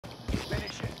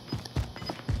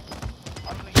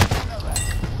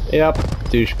Yep,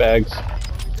 douchebags.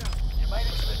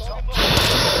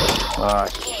 Ah,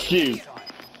 shoot.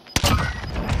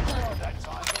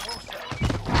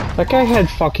 That guy had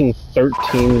fucking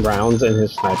 13 rounds in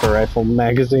his sniper rifle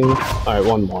magazine. Alright,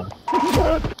 one more.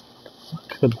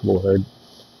 Good lord.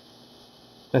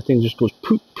 That thing just goes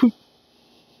poop, poop.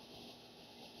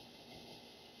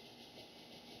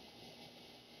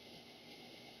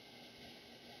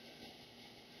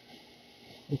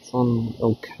 It's on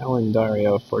El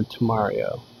Calendario for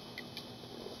tomorrow.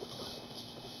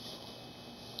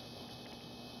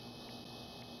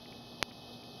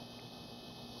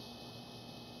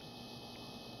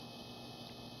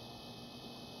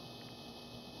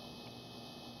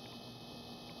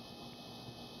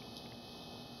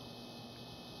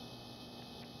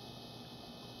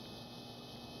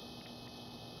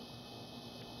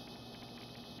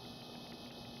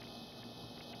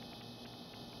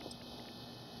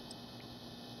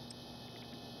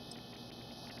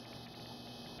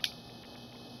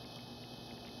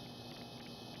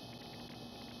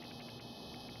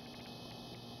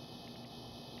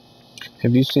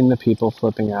 Have you seen the people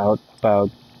flipping out about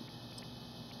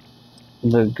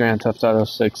the Grand Theft Auto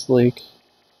 6 leak?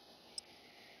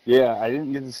 Yeah, I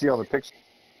didn't get to see all the pictures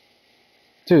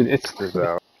Dude,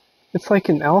 though. it's like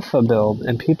an alpha build,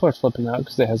 and people are flipping out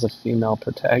because it has a female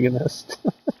protagonist.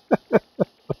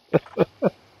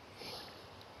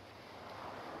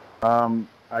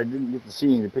 I didn't get to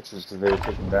see any pictures because they were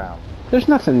taken down. There's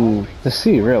nothing to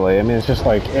see, really. I mean, it's just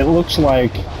like, it looks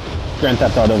like Grand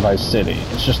Theft Auto Vice City.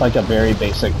 It's just like a very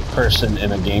basic person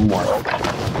in a game world.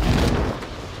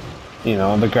 You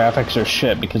know, the graphics are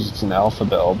shit because it's an alpha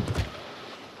build.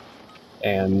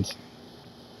 And...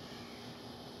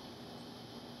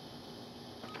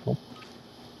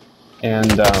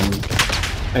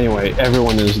 anyway,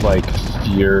 everyone is, like,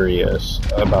 furious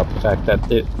about the fact that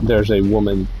there's a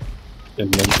woman on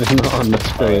the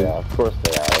screen. Oh, yeah, of course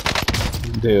they are.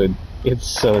 Dude, it's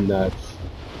so nuts.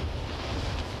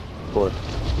 Of course.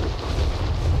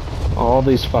 All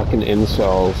these fucking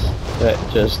incels that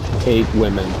just hate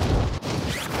women.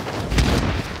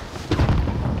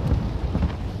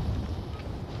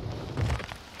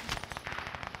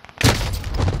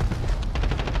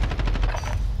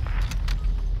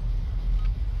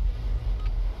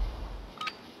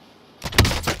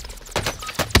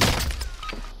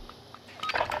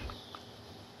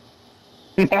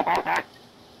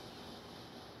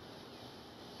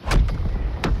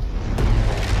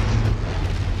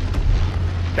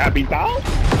 Capital?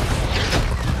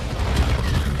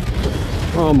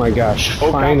 Oh my gosh,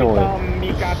 Oh, finally. Capital,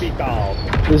 mi capital.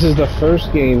 This is the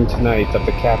first game tonight that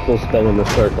the Capitol's been in the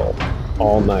circle.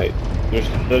 All night. There's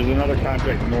another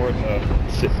contract north of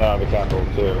the capital,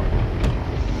 too.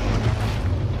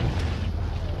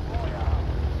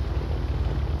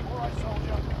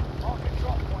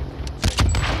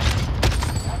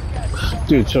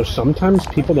 Dude, so sometimes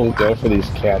people don't go for these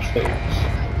cash things.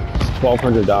 It's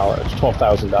 $1,200,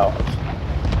 $12,000.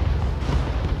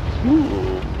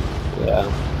 Ooh. Yeah.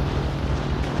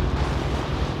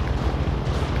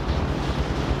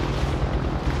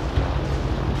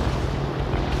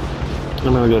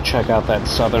 I'm gonna go check out that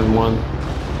southern one.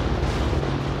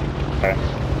 Okay.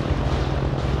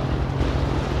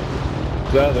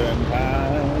 Southern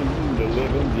time, the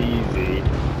living's easy.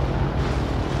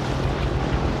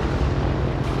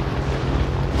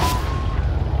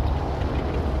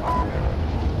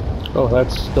 Oh,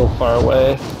 that's still far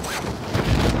away.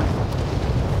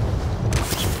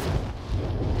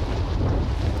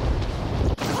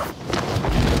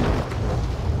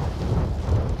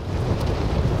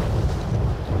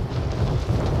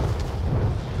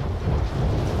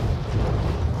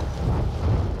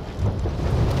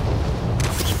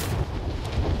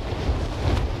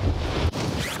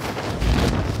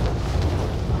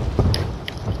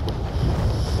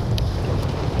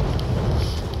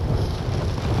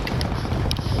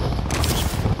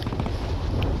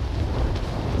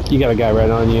 You got a guy right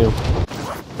on you.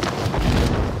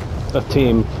 A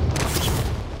team.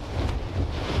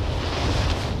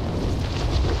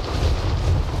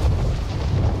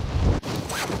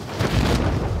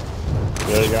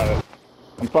 Yeah, you got it.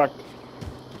 I'm fucked.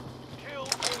 Kill all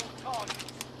targets.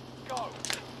 Go.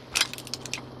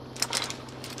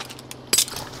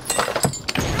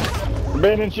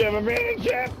 Abandon ship, abandon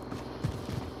ship!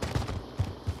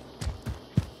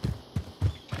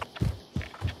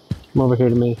 Come over here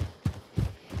to me.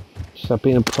 Stop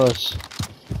being a puss.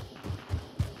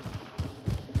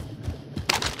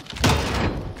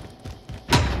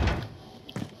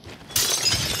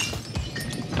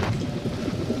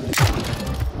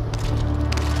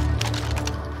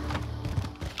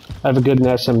 I have a good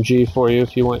SMG for you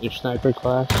if you want your sniper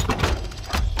class. Got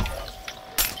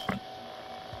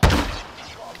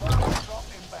a local drop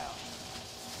inbound.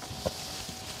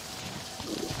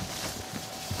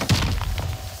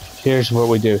 Here's what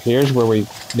we do. Here's where we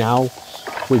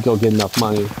go get enough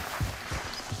money.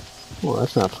 Well,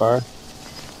 that's not far.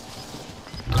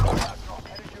 That drop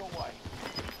headed your way.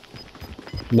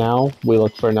 Now we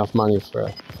look for enough money for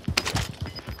a...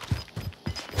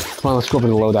 Come on, let's go over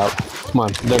the loadout. Come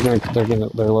on, their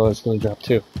loadout's gonna drop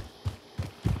too.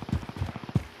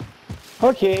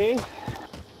 Okay.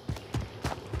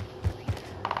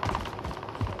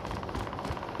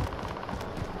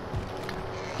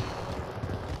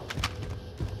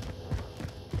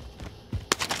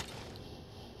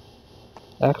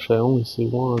 Actually, I only see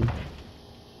one.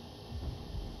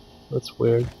 That's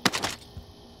weird.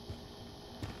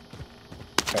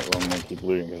 Alright, well, I'm gonna keep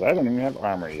looting because I don't even have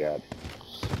armor yet.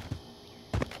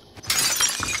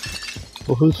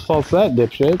 Well, whose fault's that,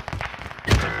 dipshit?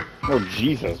 Oh,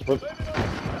 Jesus. What?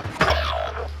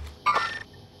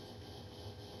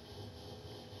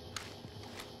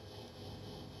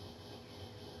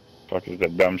 Fuck is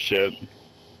that dumb shit?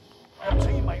 Our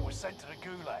teammate was sent to the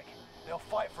gulag. They'll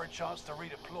fight for a chance to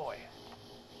redeploy.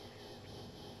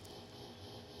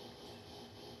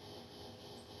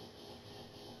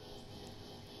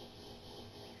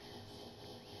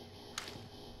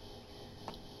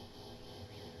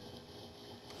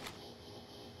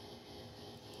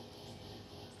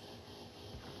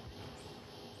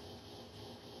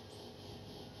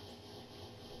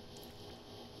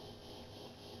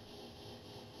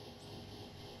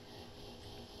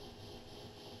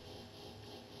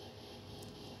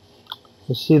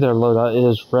 You see their loadout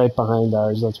is right behind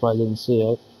ours, that's why I didn't see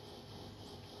it.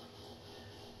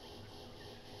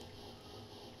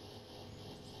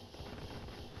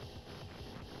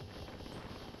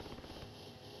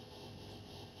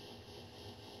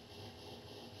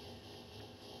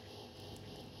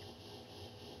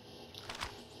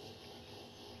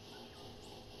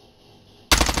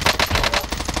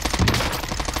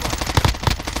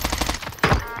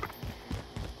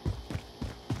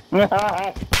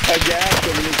 I gassed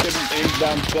him and he couldn't aim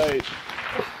down sight.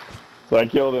 So I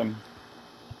killed him.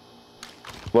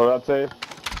 What that say?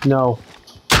 No.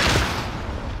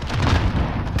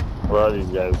 Where are these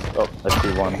guys? Oh, I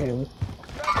see one. Okay,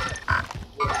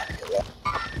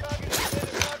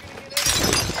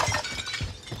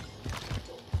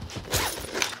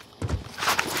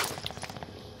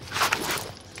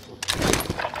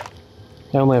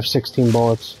 I only have 16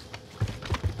 bullets.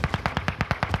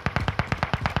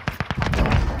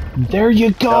 There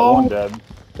you Got one go! dead.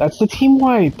 That's the team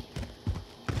wipe!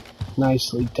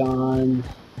 Nicely done.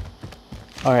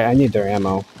 Alright, I need their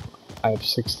ammo. I have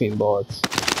 16 bullets.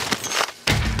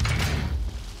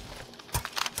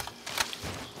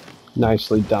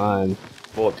 Nicely done.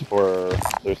 Bullets for...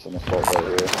 There's some assault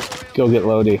right here. Go get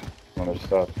Lodi. Some other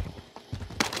stuff.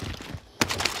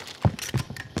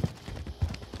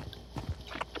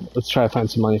 Let's try to find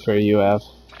some money for a UAV.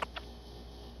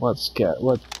 Let's get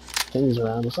what things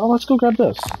around us. Oh, let's go grab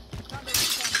this.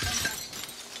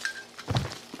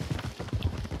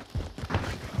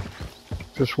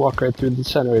 Just walk right through the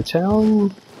center of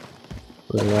town.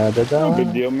 Oh,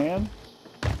 good deal, man.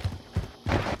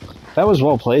 That was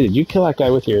well played. Did you kill that guy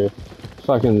with your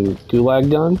fucking gulag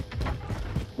gun?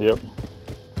 Yep.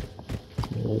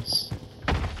 Nice.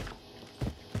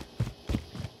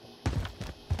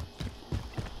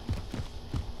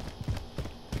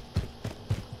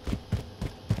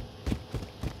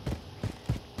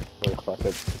 Oh, fuck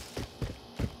it.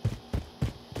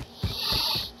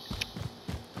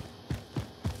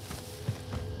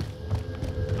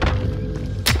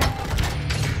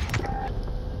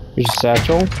 Here's a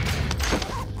satchel.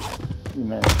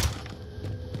 Man,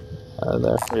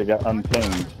 There. we got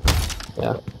unpinged.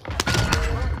 Yeah. Move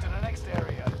to the next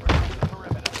area. Protect the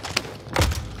perimeter.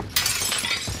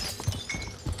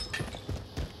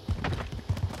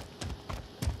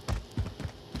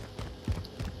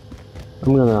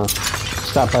 I'm gonna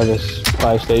stop by this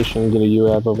buy station and get a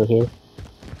UAV over here.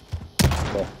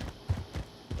 Okay.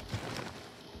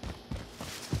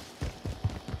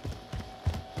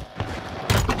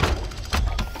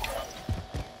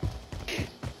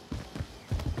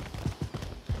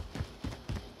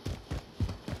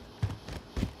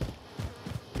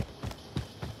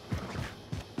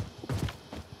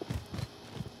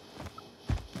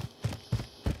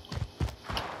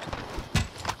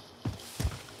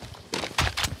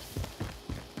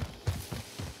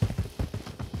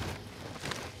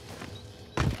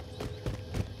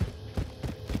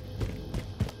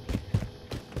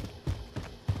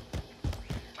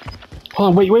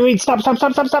 Hold on, wait, stop. It's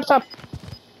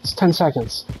 10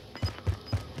 seconds.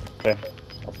 Okay.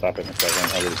 I'll stop it in a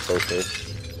second. I'll get it closer.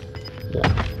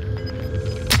 Yeah.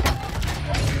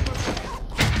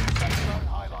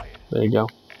 There you go.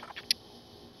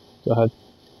 Go ahead.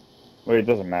 Wait, it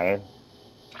doesn't matter.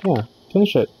 Yeah,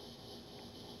 finish it.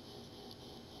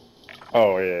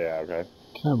 Oh, yeah, okay.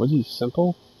 God, what are you,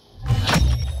 simple?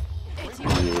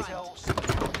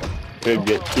 Could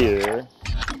get here.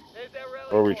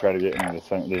 Or we try to get into the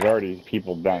center. There's already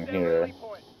people down here. I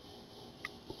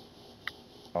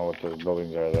don't know what those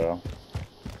buildings are, though.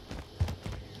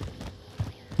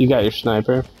 You got your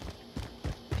sniper?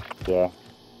 Yeah.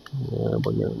 Yeah,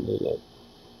 we're gonna need it.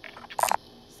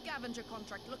 Scavenger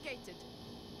contract located.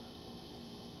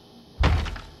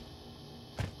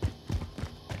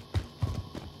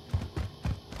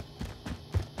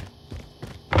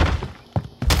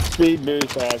 Speed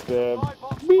boost active.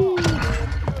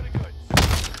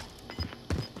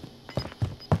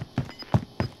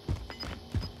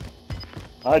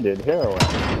 I did heroin.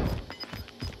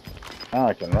 Now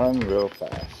I can run real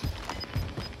fast.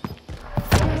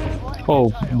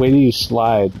 Oh, wait till you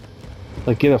slide.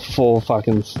 Like, get a full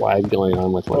fucking slide going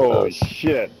on with one of Holy those.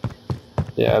 shit.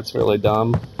 Yeah, it's really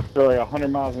dumb. They're like 100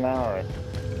 miles an hour.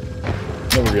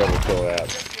 Never be able to kill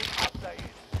that.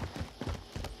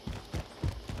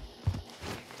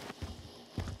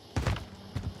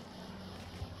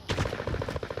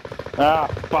 Ah,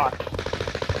 fuck.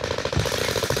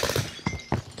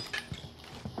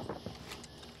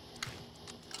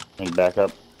 Need back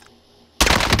up.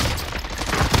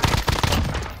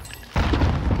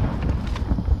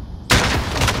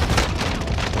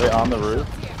 Are they on the roof?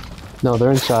 No,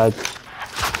 they're inside.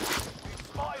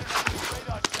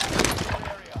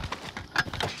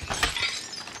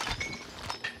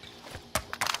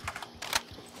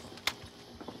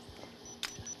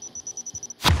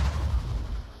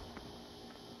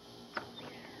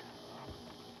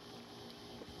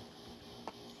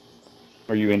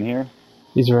 Are you in here?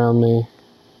 He's around me.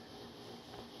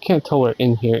 Can't tell where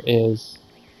in here is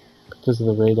because of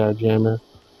the radar jammer.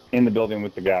 In the building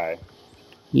with the guy.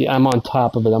 Yeah, I'm on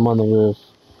top of it. I'm on the roof.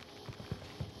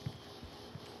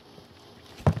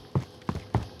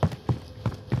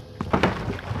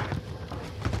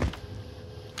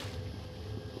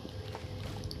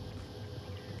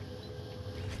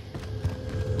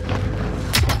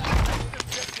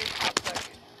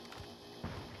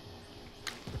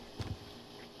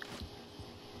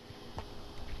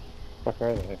 Fuck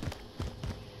are they?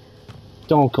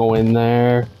 Don't go in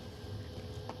there.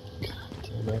 God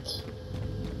damn it.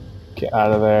 Get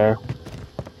out of there.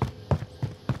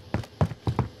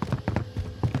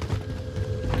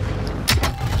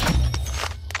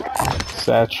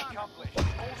 Satch.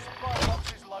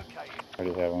 I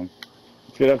just have one.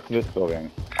 Let's get up to this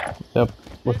building. Yep,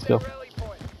 let's go.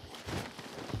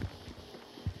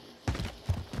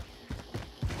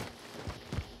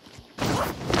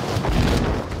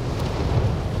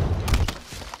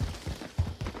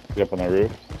 Get up on the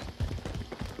roof.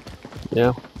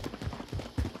 Yeah.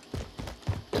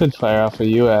 Could fire off a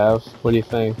UAV. What do you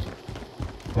think?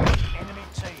 Enemy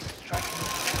team is tracking.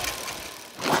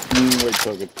 Wait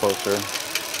till it gets closer.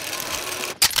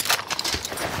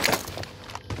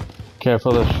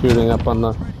 Careful, they're shooting up on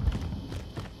the...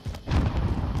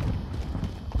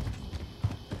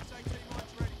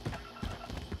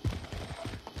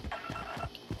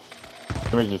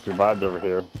 Somebody just revived over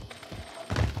here.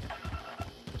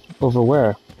 Over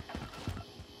where?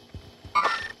 I'm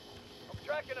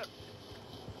tracking him.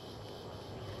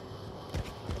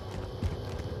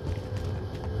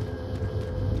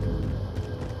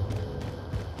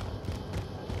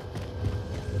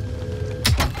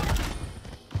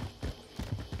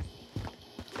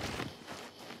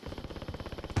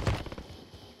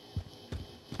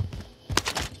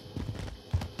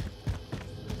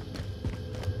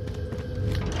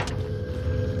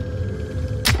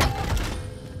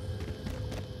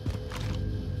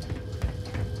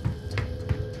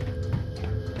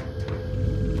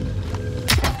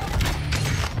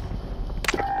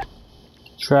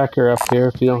 Tracker up here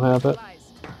if you don't have it.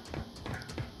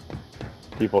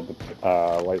 People at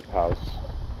the lighthouse.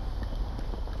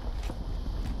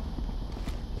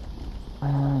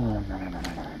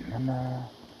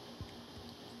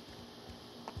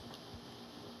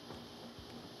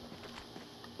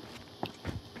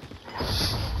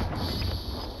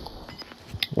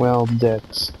 Well,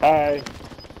 dicks. Hi.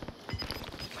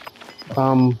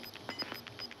 I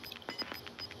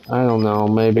don't know,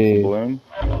 maybe... Balloon?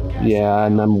 Yeah,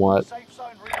 and then what? Safe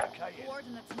zone relocated.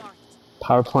 Coordinates marked.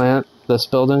 Power plant? This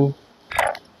building?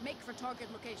 Make for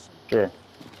target location. Sure.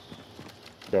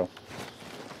 Go.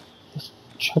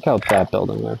 check out that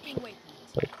building Marking actually.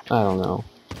 waypoint. But I don't know.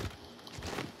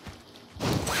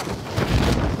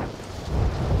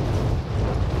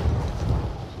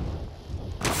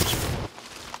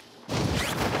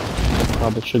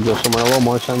 Probably should go somewhere a little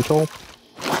more central.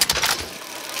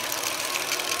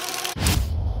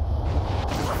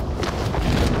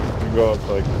 You go up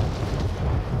like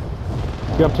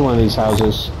Get up to one of these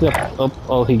houses. Yep.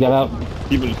 Oh, he got out.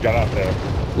 people just got out there.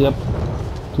 Yep.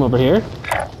 Come over here.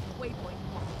 Waypoint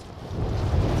marked.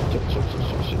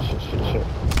 Shit.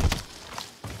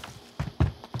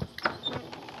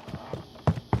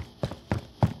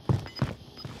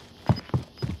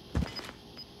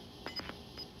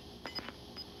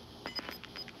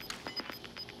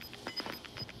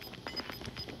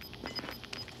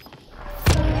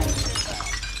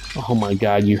 Oh my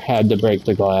god, you had to break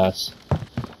the glass.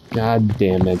 God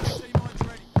damn it.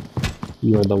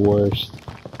 You are the worst.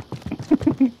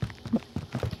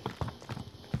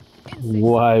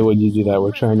 Why would you do that?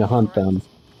 We're trying to hunt them.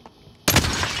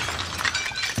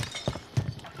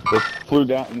 They flew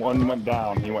down, one went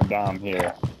down, he went down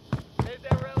here.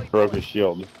 Broke his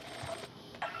shield.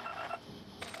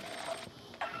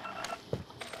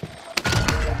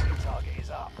 Target is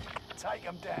up. Take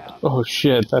them down. Oh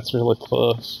shit, that's really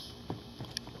close.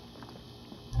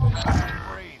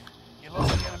 Breathe. You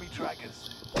lost the enemy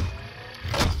trackers.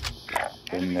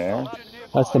 In there.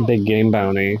 That's the big game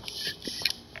bounty.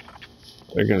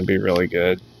 They're gonna be really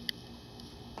good.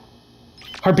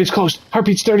 Heartbeat's close!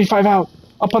 Heartbeat's 35 out!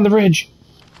 Up on the ridge!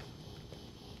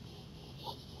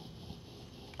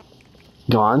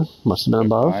 Gone. Must have been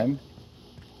above. Fine.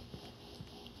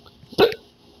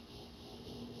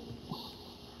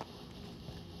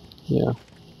 Yeah.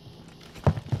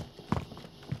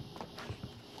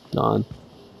 Gone.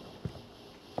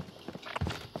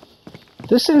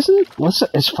 This isn't,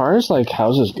 as far as like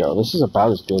houses go, this is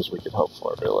about as good as we could hope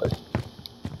for, really.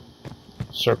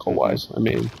 Circle wise, I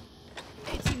mean.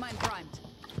 AT mine primed.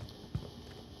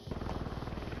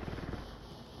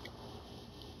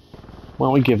 Why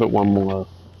don't we give it one more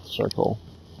circle?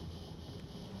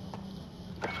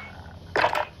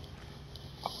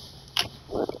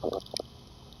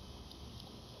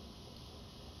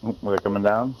 Were they coming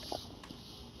down?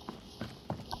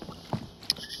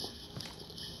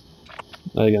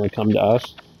 Are they gonna come to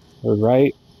us? We're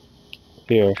right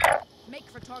here. Make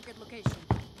for target location.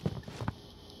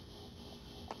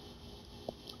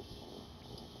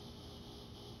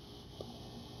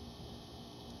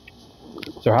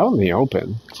 They're out in the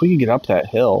open. If we could get up that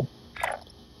hill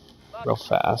real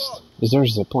fast. Is there a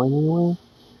zip line anywhere?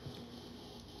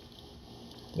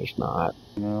 There's not.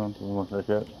 No, doesn't look like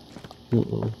it.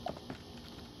 Mm-mm.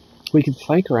 We could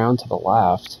flank around to the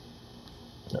left.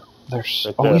 There's.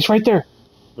 Right Oh, there. he's right there.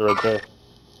 They're right there.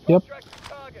 Yep.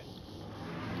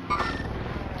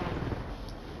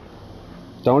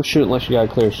 Don't shoot unless you got a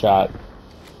clear shot.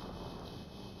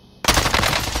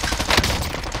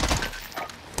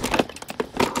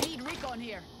 Need recon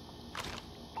here.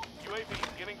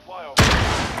 UAV giving flyover.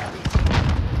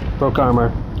 Broke armor.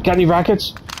 Got any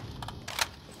rockets?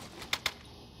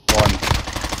 One.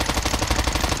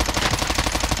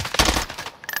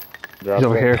 He's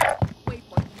over here.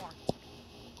 Waypoint marked.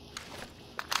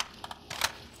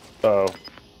 Oh,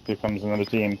 here comes another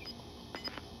team.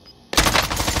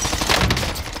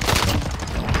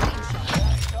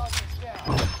 Target's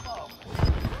down.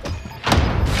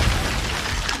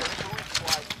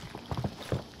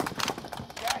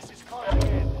 Gas is closing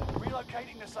in.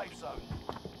 Relocating the safe zone.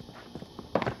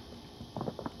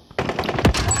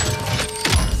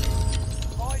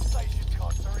 Fire station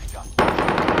costs already done.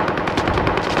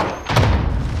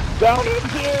 Down in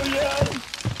here, yes!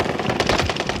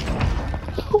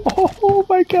 Oh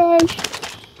my gosh!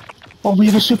 Oh, we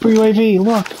have a super UAV.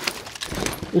 Look,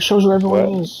 it shows where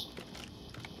everyone What? is.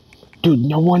 Dude,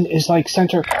 no one is like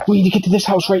center. We need to get to this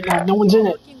house right now. No one's in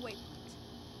it. Marking waypoint.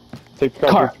 Take the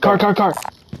Car.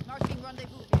 Marking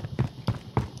rendezvous here.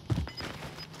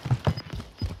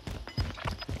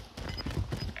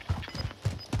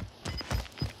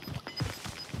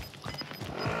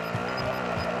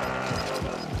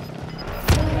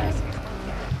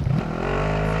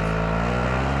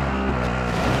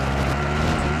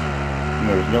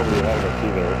 There's nobody ahead of us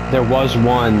either. There was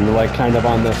one, like, kind of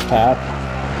on this path.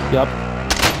 Yep.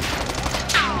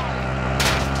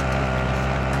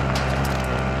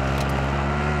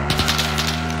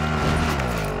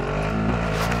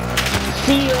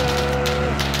 See ya!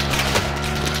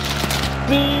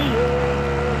 See ya!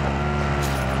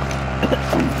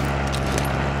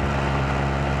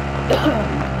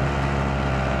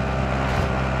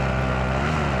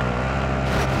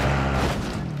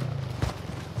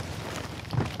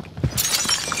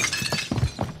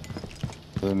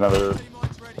 There's another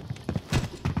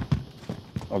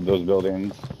of those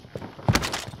buildings.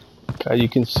 God, you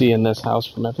can see in this house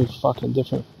from every fucking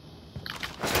different.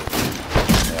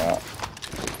 Yeah.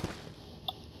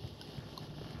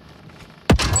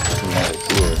 There's another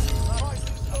here.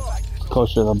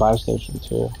 Closer to the buy station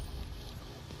too.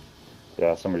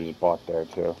 Yeah, somebody just bought there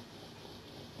too.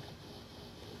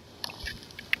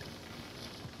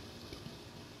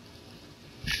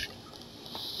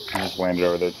 He just landed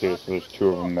over there too, so there's 2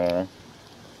 of them there.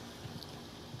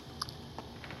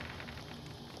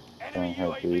 Enemy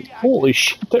Heartbeat. UAV active. Holy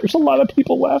shit, there's a lot of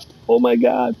people left. Oh my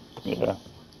god. Yeah.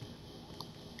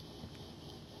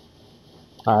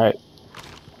 Alright.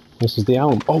 This is the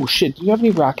album. Oh shit, do you have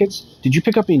any rockets? Did you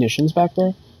pick up munitions back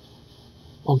there?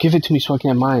 Oh, give it to me so I can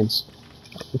have mines.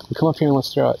 Come up here and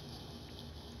let's throw it.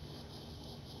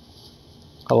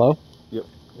 Hello? Yep.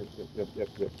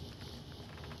 Yep.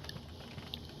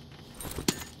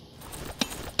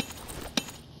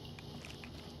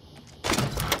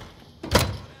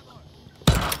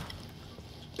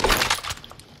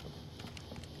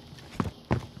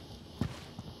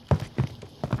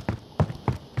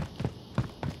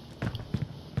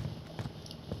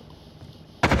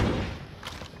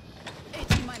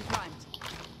 18 mine primed.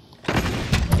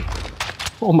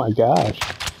 Oh my gosh.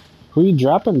 Who are you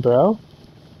dropping, bro?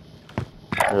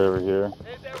 Right over here.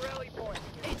 Here's their rally point.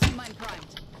 18 mine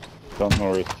primed. Don't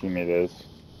know where his teammate is.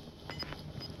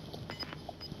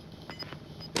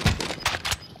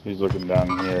 He's looking down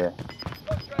here.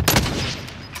 18 mine primed.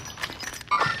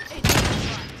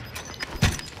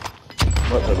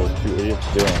 What are those 2 idiots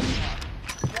doing?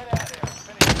 Get out here.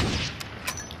 Finish it.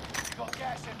 You got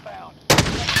gas inbound.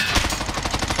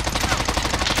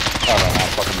 Oh, no, not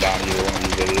fucking down either one of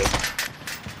these idiots.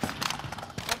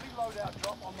 Friendly loadout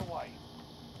drop on the way.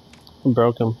 I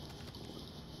broke him.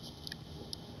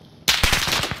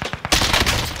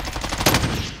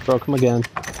 Broke him again.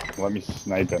 Let me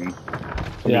snipe him.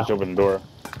 Somebody Yeah. just open the door.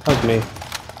 That was me.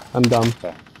 I'm dumb.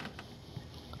 Okay.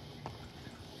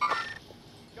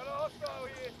 Got a hostile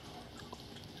here.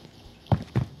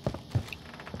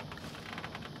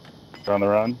 They're on the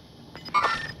run.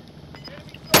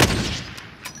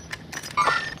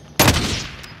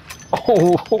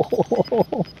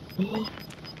 Oh,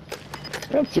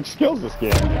 I got 6 kills this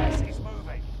game. Gas is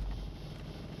moving.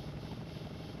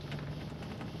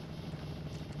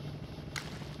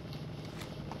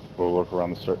 We'll look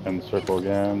around in the circle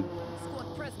again.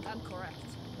 Squad present and correct.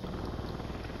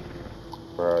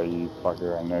 Where are you,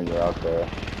 fucker? I know you're out there.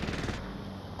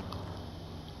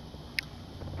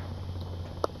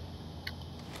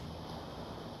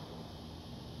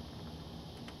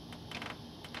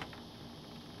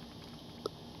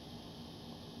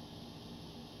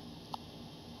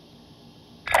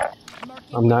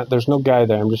 Marking I'm not. There's no guy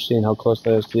there. I'm just seeing how close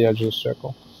that is to the edge of the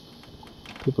circle.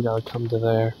 People gotta come to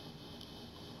there.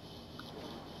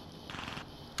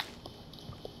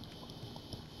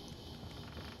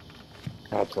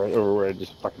 That's right over where I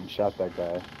just fucking shot that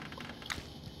guy.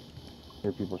 I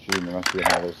hear people shooting. There must be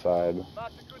another side.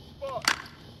 Marked a good spot.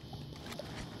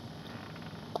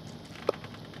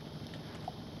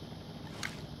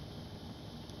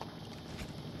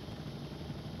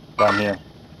 Down here.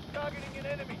 Targeting an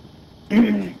enemy.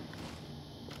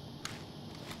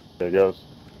 There he goes.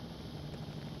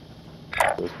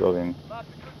 This building. Marked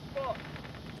a good spot.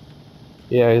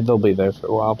 Yeah, they'll be there for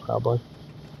a while probably.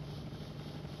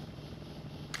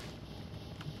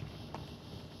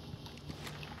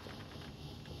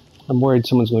 I'm worried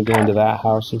someone's gonna go into that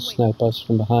house and snipe us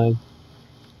from behind.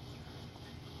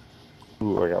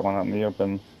 Ooh, I got one out in the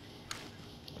open.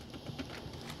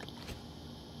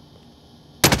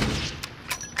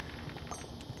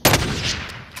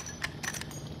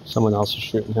 Someone else is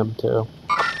shooting him too.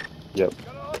 Yep.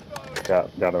 Got a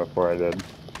hostile. Got him before I did.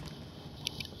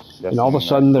 And all of a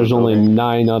sudden there's only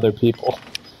 9 other people.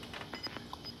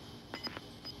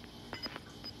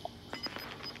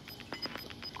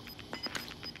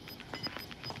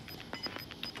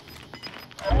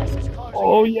 Gas is closing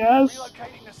Oh in. yes!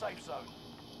 Relocating the safe zone.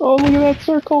 Oh, look at that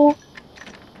circle!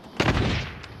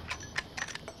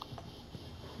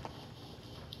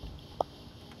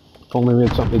 If only we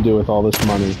had something to do with all this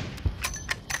money.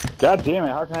 God damn it,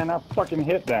 how can I not fucking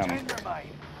hit them? 10 remain.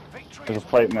 Victory There's a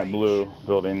is fight in that within blue reach.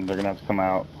 building. They're gonna have to come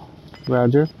out.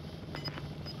 Roger.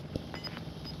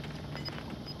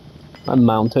 I'm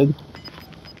mounted.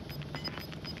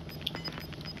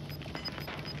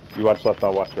 You watch left,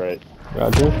 I'll watch right.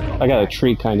 Roger. I got a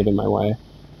tree kind of in my way.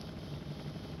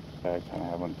 Okay, I kinda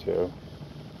have one too.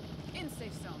 In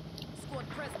safe zone. Squad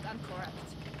present and correct.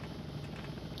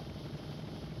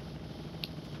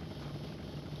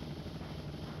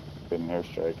 an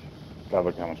airstrike. God,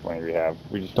 look how much money we have.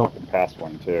 We just Don't- fucking passed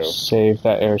one, too. Save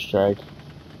that airstrike.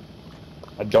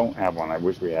 I don't have one. I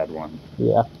wish we had one.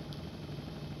 Yeah.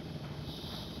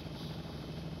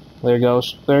 There it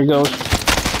goes. There it goes.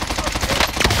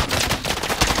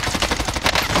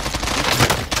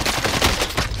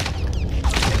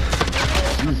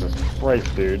 Jesus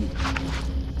Christ, dude.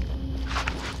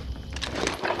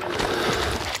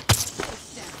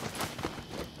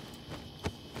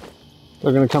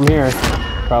 They're gonna come here,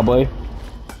 probably.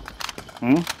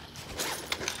 Hmm?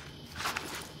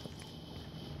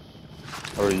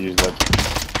 Or use that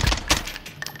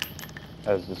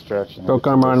as distraction. Broke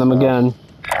armor on him again.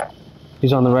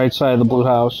 He's on the right side of the blue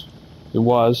house. He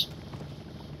was.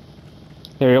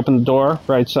 Here, he opened the door,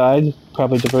 right side.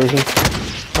 Probably diversion.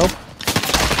 Nope.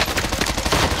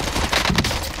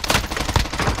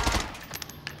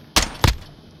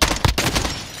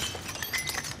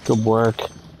 Good work.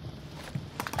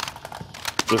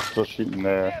 Just still shooting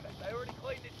there. Damn it, they already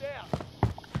cleaned it down.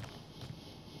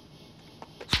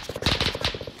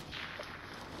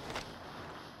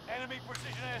 Enemy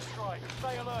precision airstrike,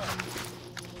 stay alert.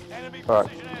 Enemy Alright.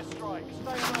 precision airstrike,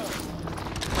 stay alert.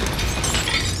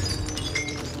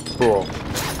 Cool.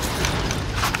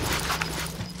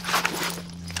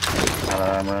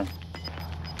 Armor.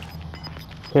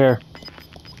 Here.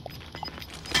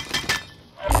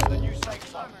 The new safe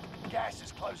zone. Gas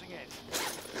is closing in.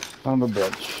 Son of a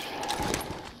bitch.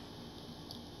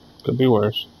 Could be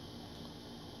worse.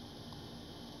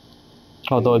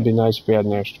 Although it'd be nice if we had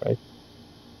an airstrike.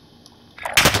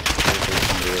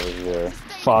 Here.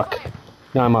 Fuck.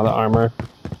 Now I'm out of armor.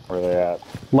 Where are they at?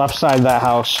 Left side of that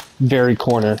house. Very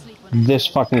corner. This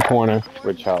fucking corner.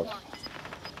 Which house?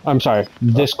 I'm sorry.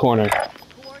 This corner.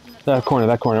 That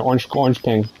corner. Orange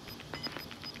ping.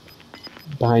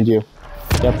 Behind you.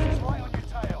 Yep. It's right on your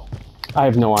tail. I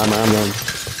have no armor. I'm going.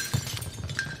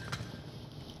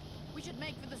 We should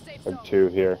make for the safe I zone. have two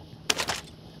here.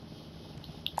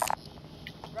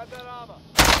 Grab that armor.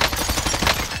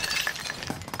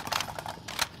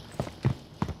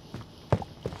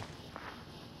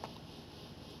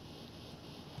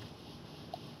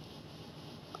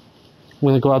 I'm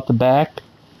gonna go out the back.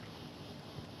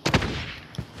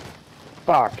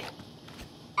 Fuck.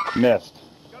 Missed.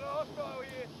 Got a hostile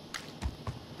here.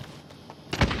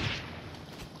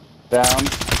 Down.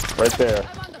 Right there.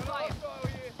 I'm under fire. Hostile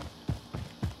here.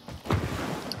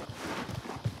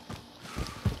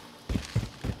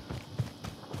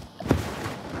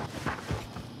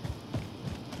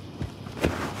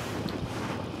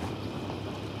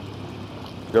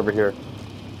 Get over here.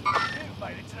 You've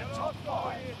made it to the top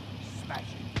 5. Smash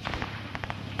it.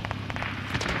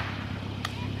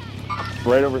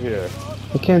 Right over here.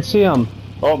 I can't see him.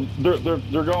 Oh, they're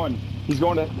going. He's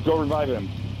going to go revive him.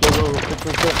 Go.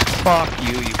 Fuck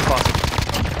you, you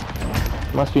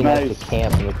fucking. Must be nice to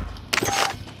camp you.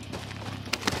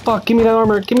 Fuck, give me that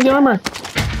armor. Give me the armor.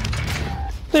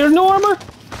 There's no armor.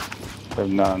 I have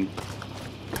none.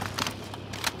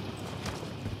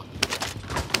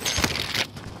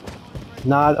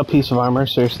 Not a piece of armor,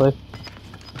 seriously.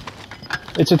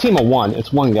 It's a team of one.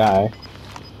 It's one guy.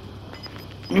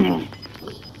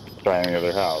 Try any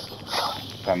other house.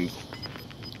 Depends.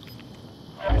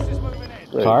 Gas is moving in.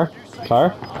 Great. Car? New safe Car?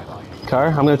 zone highlighted. Car?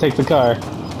 I'm gonna take the car.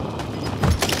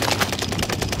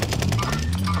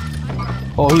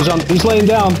 Oh, he's laying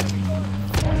down.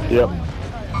 Yep.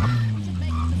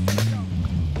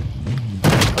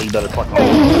 Oh, you better fucking.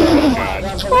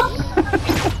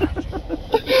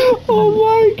 Oh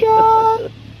my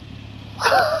god.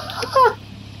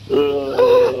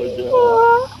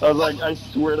 Oh, God. I was like, I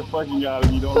swear to fucking God,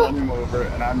 if you don't run him over,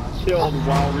 and I'm killed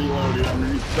while reloading, I'm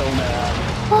gonna be so mad.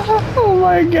 Oh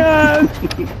my god.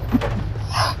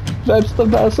 That's the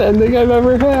best ending I've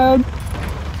ever had.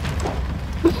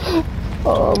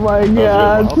 Oh my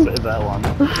god. I'll save that one.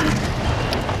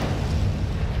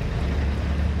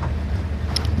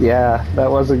 Yeah,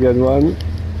 that was a good one.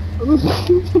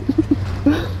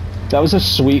 That was a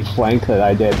sweet flank that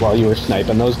I did while you were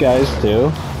sniping those guys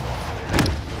too.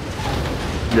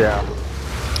 Yeah.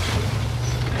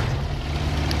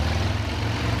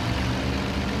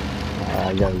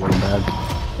 I gotta go back.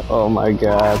 Oh my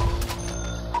god.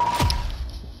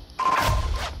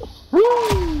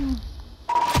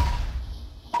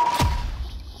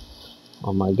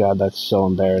 Oh my god, that's so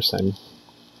embarrassing.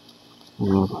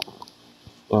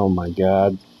 Oh my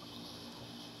god.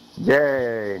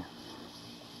 Yay.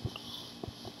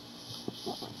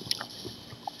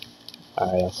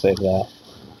 Alright, I'll save that.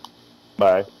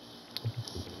 Bye.